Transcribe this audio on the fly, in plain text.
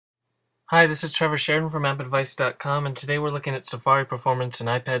Hi, this is Trevor Sheridan from appadvice.com, and today we're looking at Safari performance in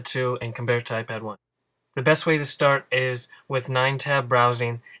iPad 2 and compared to iPad 1. The best way to start is with 9-tab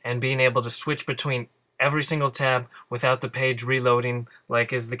browsing and being able to switch between every single tab without the page reloading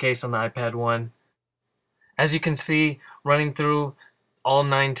like is the case on the iPad 1. As you can see, running through all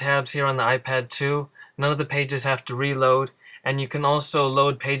 9 tabs here on the iPad 2, none of the pages have to reload, and you can also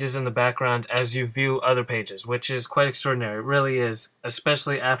load pages in the background as you view other pages, which is quite extraordinary. It really is,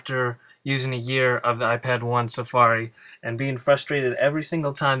 especially after using a year of the iPad 1 Safari and being frustrated every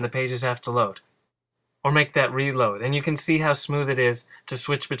single time the pages have to load or make that reload. And you can see how smooth it is to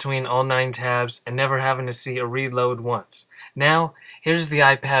switch between all 9 tabs and never having to see a reload once. Now, here's the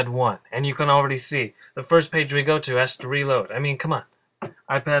iPad 1, and you can already see the first page we go to has to reload. I mean, come on.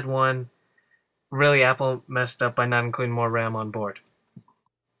 iPad 1, really Apple messed up by not including more RAM on board.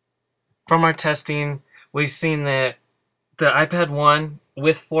 From our testing, we've seen that the iPad 1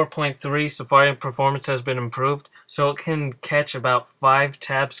 with 4.3 Safari performance has been improved, so it can catch about 5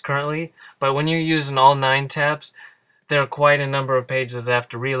 tabs currently, but when you're using all 9 tabs, there are quite a number of pages that have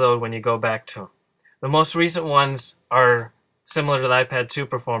to reload when you go back to them. The most recent ones are similar to the iPad 2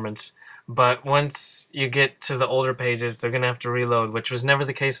 performance, but once you get to the older pages, they're going to have to reload, which was never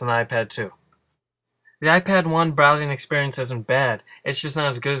the case on the iPad 2. The iPad 1 browsing experience isn't bad, it's just not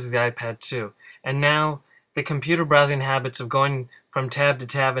as good as the iPad 2, and now the computer browsing habits of going from tab to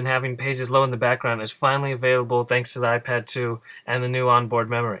tab and having pages load in the background is finally available thanks to the iPad 2 and the new onboard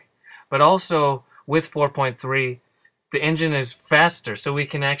memory. But also, with 4.3, the engine is faster, so we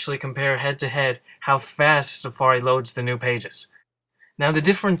can actually compare head-to-head how fast Safari loads the new pages. Now, the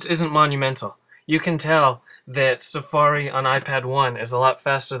difference isn't monumental. You can tell that Safari on iPad 1 is a lot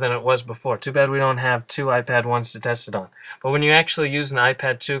faster than it was before. Too bad we don't have 2 iPad 1s to test it on. But when you actually use an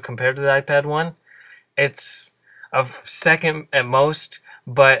iPad 2 compared to the iPad 1, it's a second at most,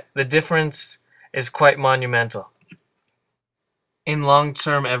 but the difference is quite monumental in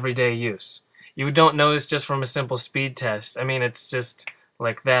long-term everyday use. You don't notice just from a simple speed test. I mean, it's just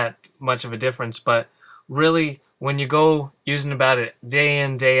like that much of a difference, but really, when you go using about it day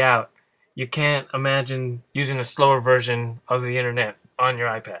in, day out, you can't imagine using a slower version of the internet on your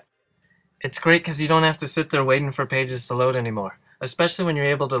iPad. It's great because you don't have to sit there waiting for pages to load anymore, especially when you're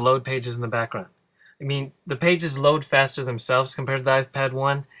able to load pages in the background. I mean, the pages load faster themselves compared to the iPad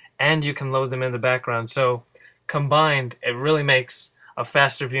 1, and you can load them in the background. So combined, it really makes a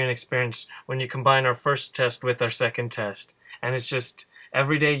faster viewing experience when you combine our first test with our second test. And it's just,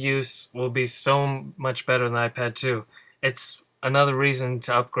 everyday use will be so much better than the iPad 2. It's another reason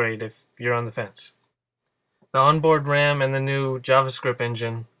to upgrade if you're on the fence. The onboard RAM and the new JavaScript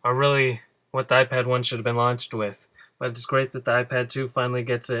engine are really what the iPad 1 should have been launched with. But it's great that the iPad 2 finally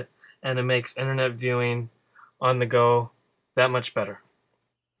gets it, and it makes internet viewing on the go that much better.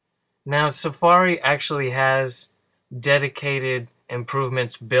 Now, Safari actually has dedicated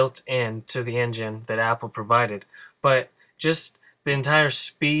improvements built into the engine that Apple provided, but just the entire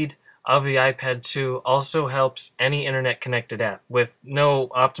speed of the iPad 2 also helps any internet-connected app with no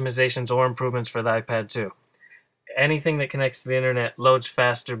optimizations or improvements for the iPad 2. Anything that connects to the internet loads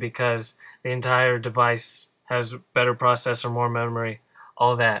faster because the entire device has better processor, more memory,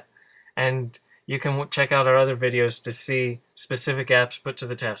 all that. And you can check out our other videos to see specific apps put to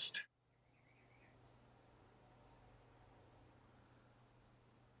the test.